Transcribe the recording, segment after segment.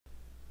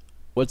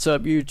What's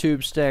up YouTube,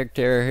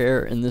 StaticTerror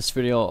here. In this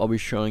video I'll be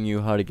showing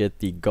you how to get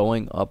the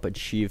Going Up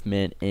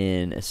achievement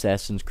in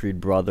Assassin's Creed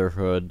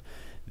Brotherhood,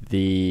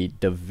 the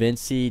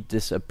Vinci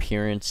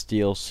Disappearance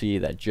DLC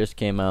that just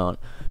came out.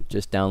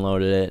 Just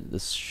downloaded it.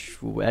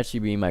 This will actually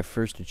be my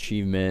first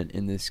achievement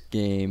in this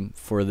game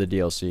for the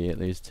DLC at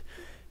least.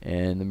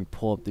 And let me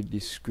pull up the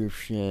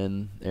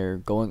description. They're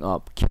going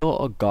up. Kill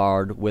a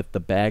guard with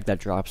the bag that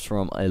drops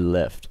from a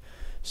lift.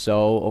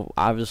 So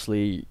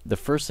obviously the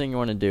first thing you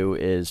want to do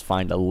is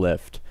find a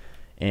lift,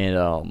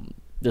 and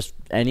just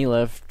any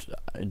lift,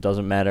 it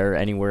doesn't matter,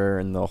 anywhere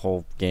in the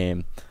whole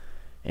game.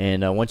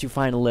 And once you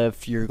find a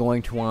lift, you're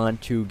going to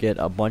want to get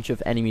a bunch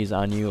of enemies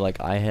on you,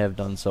 like I have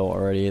done so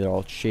already. They're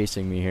all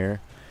chasing me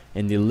here,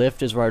 and the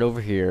lift is right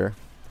over here.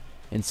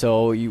 And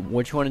so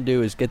what you want to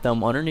do is get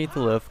them underneath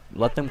the lift,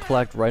 let them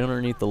collect right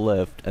underneath the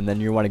lift, and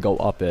then you want to go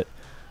up it.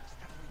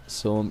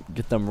 So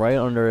get them right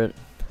under it,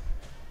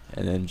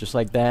 and then just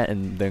like that,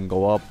 and then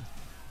go up.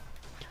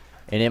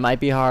 And it might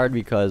be hard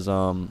because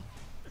it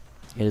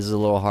is a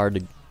little hard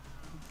to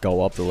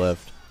go up the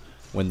lift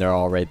when they're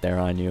all right there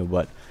on you,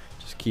 but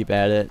just keep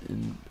at it.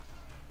 And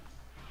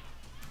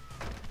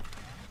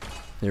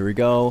there we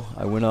go.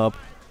 I went up.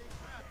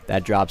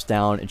 That drops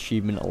down.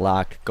 Achievement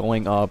locked.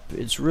 Going up.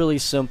 It's really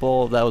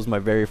simple. That was my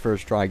very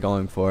first try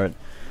going for it.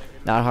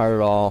 Not hard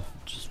at all.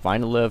 Just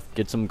find a lift,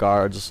 get some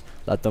guards,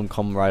 let them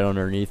come right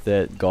underneath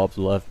it, go up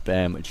the lift,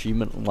 bam,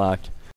 achievement unlocked.